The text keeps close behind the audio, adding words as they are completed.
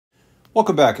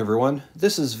Welcome back, everyone.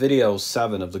 This is video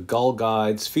 7 of the Gull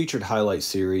Guides featured highlight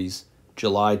series,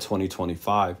 July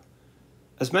 2025.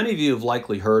 As many of you have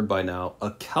likely heard by now,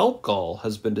 a kelp gull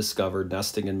has been discovered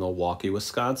nesting in Milwaukee,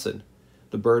 Wisconsin.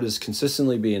 The bird is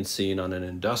consistently being seen on an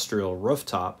industrial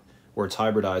rooftop where it's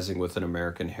hybridizing with an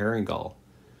American herring gull.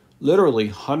 Literally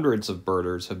hundreds of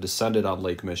birders have descended on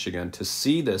Lake Michigan to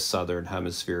see this southern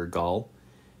hemisphere gull.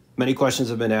 Many questions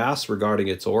have been asked regarding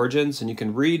its origins, and you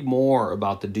can read more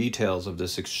about the details of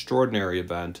this extraordinary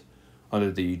event under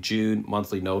the June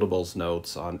monthly notables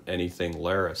notes on Anything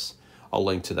Laris. I'll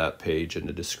link to that page in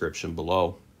the description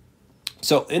below.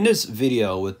 So in this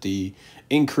video, with the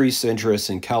increased interest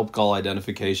in kelp gull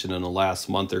identification in the last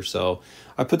month or so,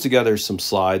 I put together some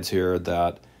slides here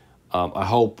that I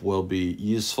hope will be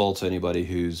useful to anybody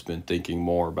who's been thinking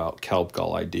more about Kelp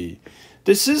Gull ID.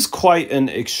 This is quite an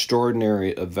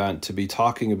extraordinary event to be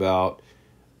talking about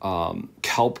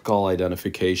kelp gull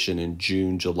identification in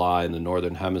June, July in the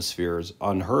Northern Hemisphere is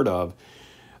unheard of.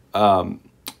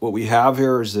 What we have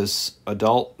here is this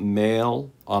adult male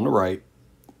on the right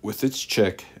with its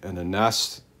chick and a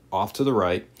nest off to the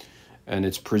right, and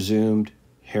its presumed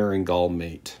herring gull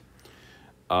mate.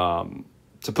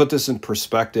 To put this in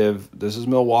perspective, this is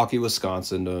Milwaukee,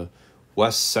 Wisconsin, the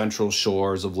west central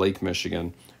shores of Lake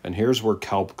Michigan, and here's where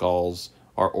kelp gulls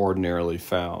are ordinarily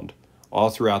found,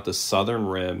 all throughout the southern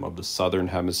rim of the southern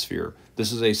hemisphere.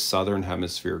 This is a southern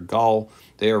hemisphere gull.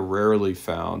 They are rarely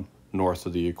found north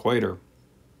of the equator.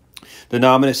 The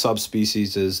dominant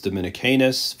subspecies is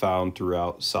dominicanus, found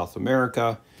throughout South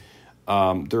America.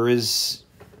 There is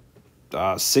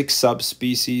 6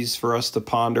 subspecies for us to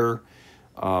ponder.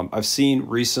 I've seen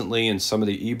recently in some of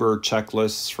the eBird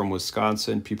checklists from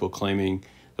Wisconsin, people claiming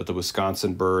that the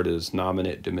Wisconsin bird is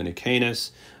nominate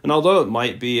dominicanus. And although it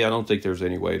might be, I don't think there's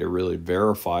any way to really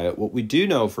verify it. What we do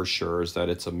know for sure is that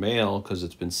it's a male because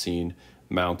it's been seen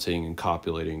mounting and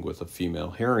copulating with a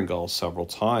female herring gull several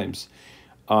times.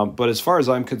 But as far as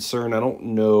I'm concerned, I don't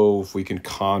know if we can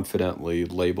confidently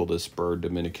label this bird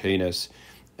dominicanus.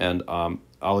 And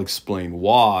I'll explain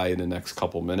why in the next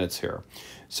couple minutes here.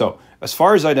 So as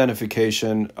far as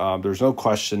identification, there's no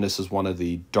question this is one of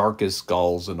the darkest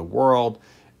gulls in the world.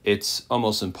 It's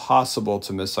almost impossible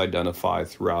to misidentify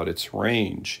throughout its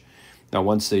range. Now,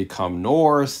 once they come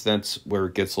north, that's where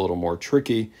it gets a little more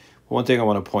tricky. One thing I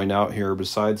want to point out here,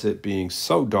 besides it being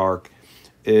so dark,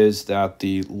 is that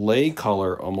the lay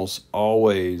color almost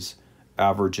always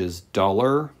averages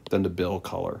duller than the bill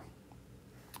color.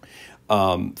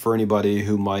 For anybody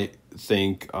who might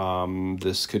think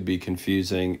this could be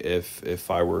confusing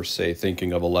if I were, say,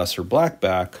 thinking of a lesser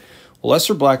blackback,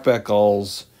 lesser blackback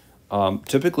gulls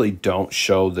typically don't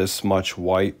show this much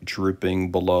white drooping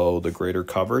below the greater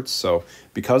coverts. So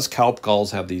because kelp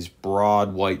gulls have these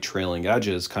broad white trailing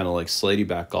edges, kind of like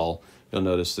slatyback gull, you'll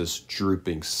notice this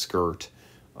drooping skirt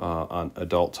on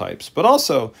adult types. But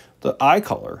also the eye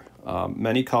color.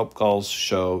 Many kelp gulls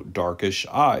show darkish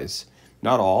eyes.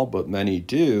 Not all, but many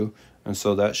do. And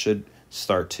so that should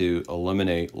start to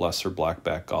eliminate lesser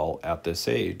blackback gull at this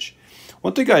age.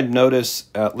 One thing I'd notice,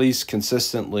 at least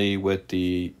consistently with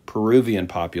the Peruvian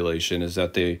population, is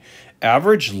that they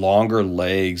average longer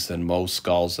legs than most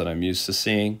gulls that I'm used to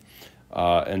seeing.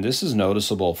 And this is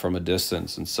noticeable from a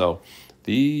distance. And so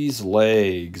these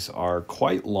legs are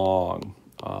quite long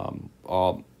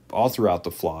all throughout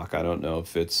the flock. I don't know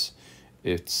if it's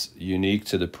unique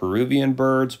to the Peruvian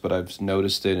birds, but I've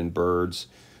noticed it in birds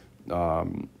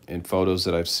in photos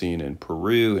that I've seen in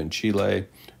Peru, in Chile,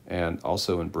 and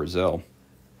also in Brazil.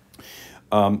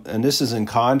 And this is in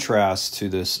contrast to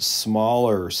this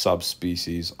smaller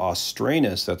subspecies,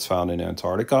 Austranus, that's found in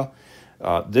Antarctica.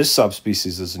 This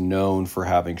subspecies is known for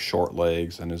having short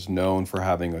legs and is known for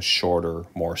having a shorter,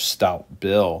 more stout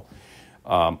bill.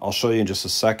 I'll show you in just a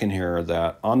second here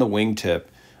that on the wingtip,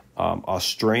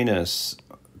 Austranus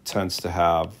tends to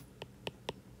have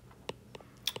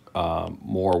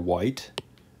more white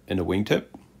in the wingtip.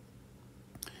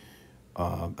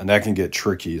 And that can get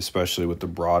tricky, especially with the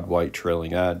broad white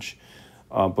trailing edge.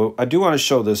 But I do want to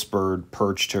show this bird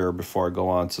perched here before I go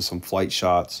on to some flight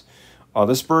shots.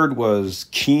 This bird was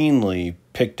keenly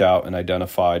picked out and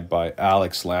identified by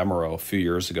Alex Lamoureux a few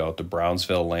years ago at the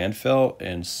Brownsville landfill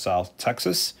in South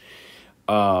Texas.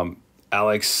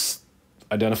 Alex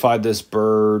identified this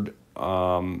bird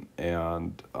and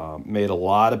made a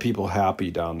lot of people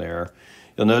happy down there.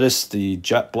 You'll notice the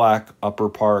jet black upper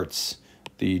parts,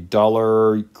 the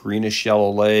duller greenish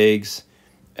yellow legs,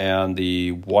 and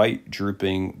the white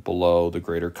drooping below the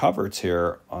greater coverts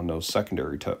here on those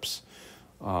secondary tips.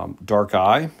 Dark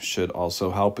eye should also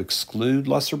help exclude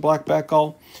lesser blackback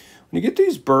gull. When you get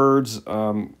these birds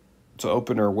to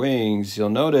open their wings, you'll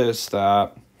notice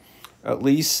that at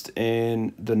least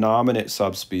in the nominate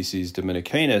subspecies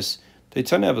Dominicanus, they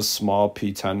tend to have a small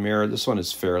P10 mirror. This one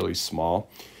is fairly small,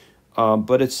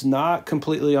 but it's not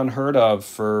completely unheard of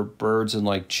for birds in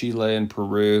like Chile and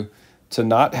Peru to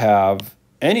not have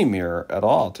any mirror at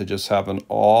all, to just have an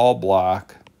all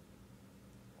black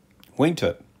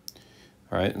wingtip.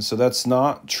 All right, and so that's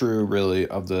not true really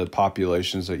of the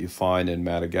populations that you find in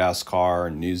Madagascar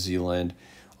and New Zealand.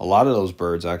 A lot of those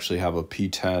birds actually have a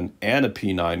P10 and a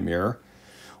P9 mirror.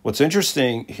 What's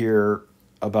interesting here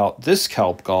about this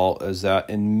kelp gull is that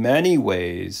in many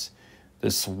ways,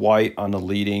 this white on the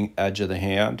leading edge of the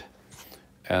hand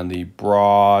and the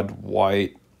broad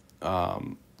white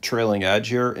trailing edge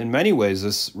here, in many ways,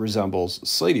 this resembles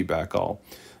slatyback gull.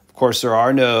 Of course, there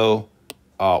are no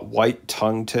white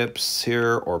tongue tips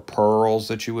here or pearls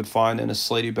that you would find in a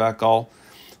slatyback gull.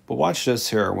 But watch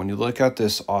this here. When you look at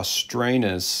this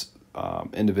Austranus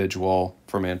individual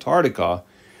from Antarctica,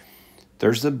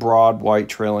 there's the broad white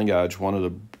trailing edge, one of the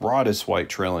broadest white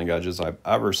trailing edges I've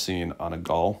ever seen on a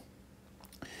gull.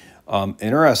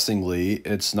 Interestingly,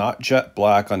 it's not jet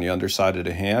black on the underside of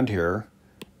the hand here.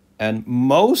 And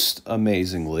most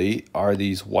amazingly are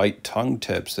these white tongue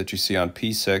tips that you see on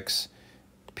P6,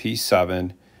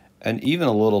 P7, and even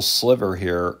a little sliver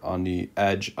here on the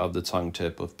edge of the tongue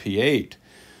tip of P8.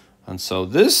 And so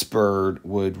this bird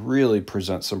would really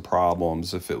present some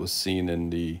problems if it was seen in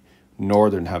the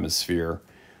northern hemisphere.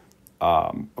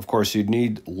 Of course, you'd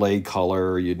need leg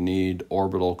color, you'd need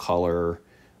orbital color,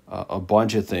 a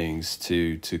bunch of things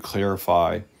to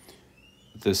clarify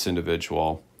this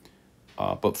individual.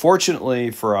 But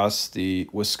fortunately for us, the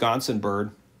Wisconsin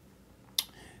bird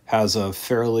has a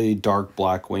fairly dark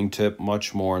black wingtip,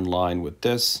 much more in line with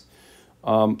this.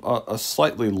 A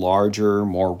slightly larger,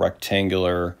 more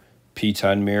rectangular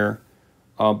P10 mirror.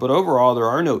 But overall, there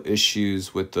are no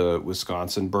issues with the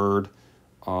Wisconsin bird.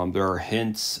 There are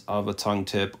hints of a tongue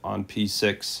tip on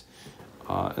P6,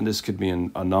 and this could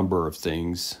mean a number of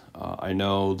things. I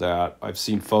know that I've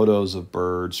seen photos of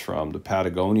birds from the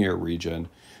Patagonia region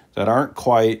that aren't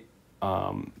quite,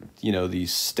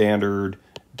 these standard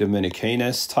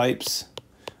Dominicanus types,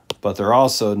 but they're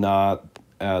also not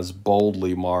as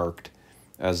boldly marked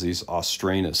as these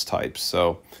Austranus types.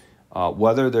 So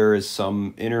whether there is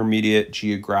some intermediate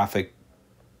geographic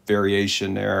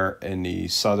variation there in the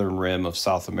southern rim of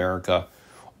South America,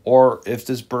 or if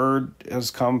this bird has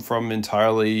come from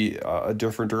entirely a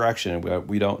different direction,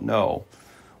 we don't know.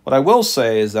 What I will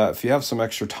say is that if you have some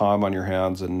extra time on your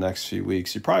hands in the next few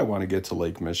weeks, you probably want to get to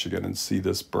Lake Michigan and see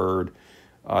this bird.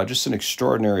 Just an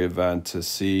extraordinary event to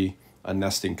see a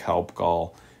nesting kelp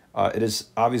gull. It is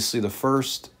obviously the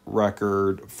first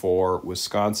record for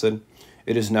Wisconsin.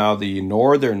 It is now the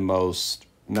northernmost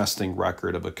nesting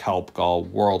record of a kelp gull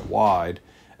worldwide.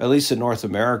 At least in North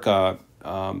America,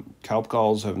 kelp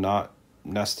gulls have not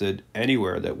nested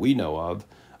anywhere that we know of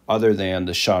other than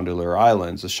the Chandeleur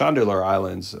Islands. The Chandeleur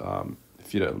Islands,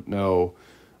 if you don't know,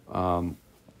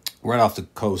 right off the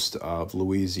coast of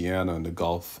Louisiana and the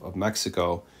Gulf of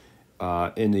Mexico.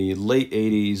 In the late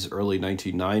 80s, early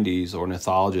 1990s,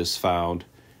 ornithologists found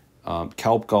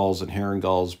kelp gulls and herring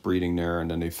gulls breeding there,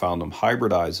 and then they found them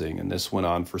hybridizing. And this went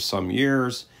on for some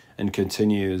years and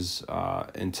continues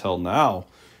until now.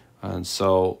 And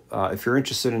so if you're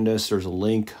interested in this, there's a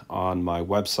link on my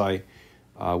website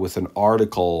with an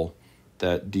article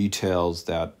that details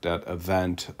that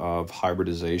event of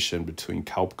hybridization between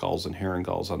kelp gulls and herring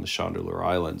gulls on the Chandeleur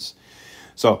Islands.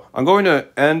 So I'm going to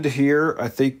end here. I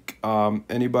think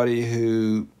anybody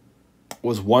who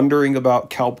was wondering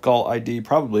about Kelp Gull ID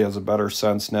probably has a better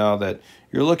sense now that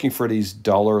you're looking for these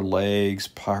duller legs,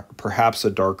 perhaps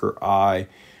a darker eye,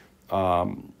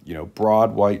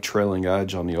 broad white trailing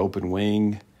edge on the open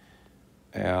wing.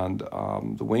 And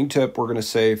the wingtip, we're going to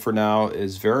say for now,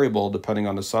 is variable depending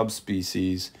on the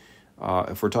subspecies.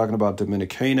 If we're talking about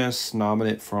Dominicanus,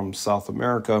 nominate from South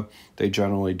America, they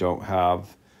generally don't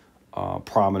have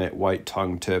prominent white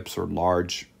tongue tips or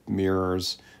large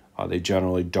mirrors. They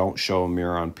generally don't show a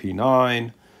mirror on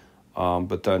P9.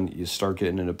 But then you start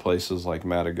getting into places like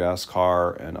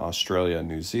Madagascar and Australia and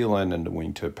New Zealand, and the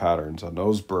wingtip patterns on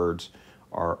those birds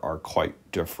are quite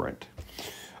different.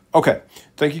 Okay,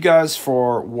 thank you guys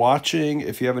for watching.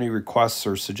 If you have any requests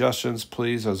or suggestions,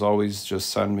 please, as always, just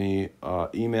send me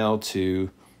email to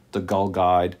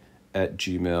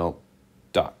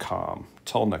thegullguide@gmail.com.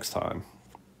 Till next time.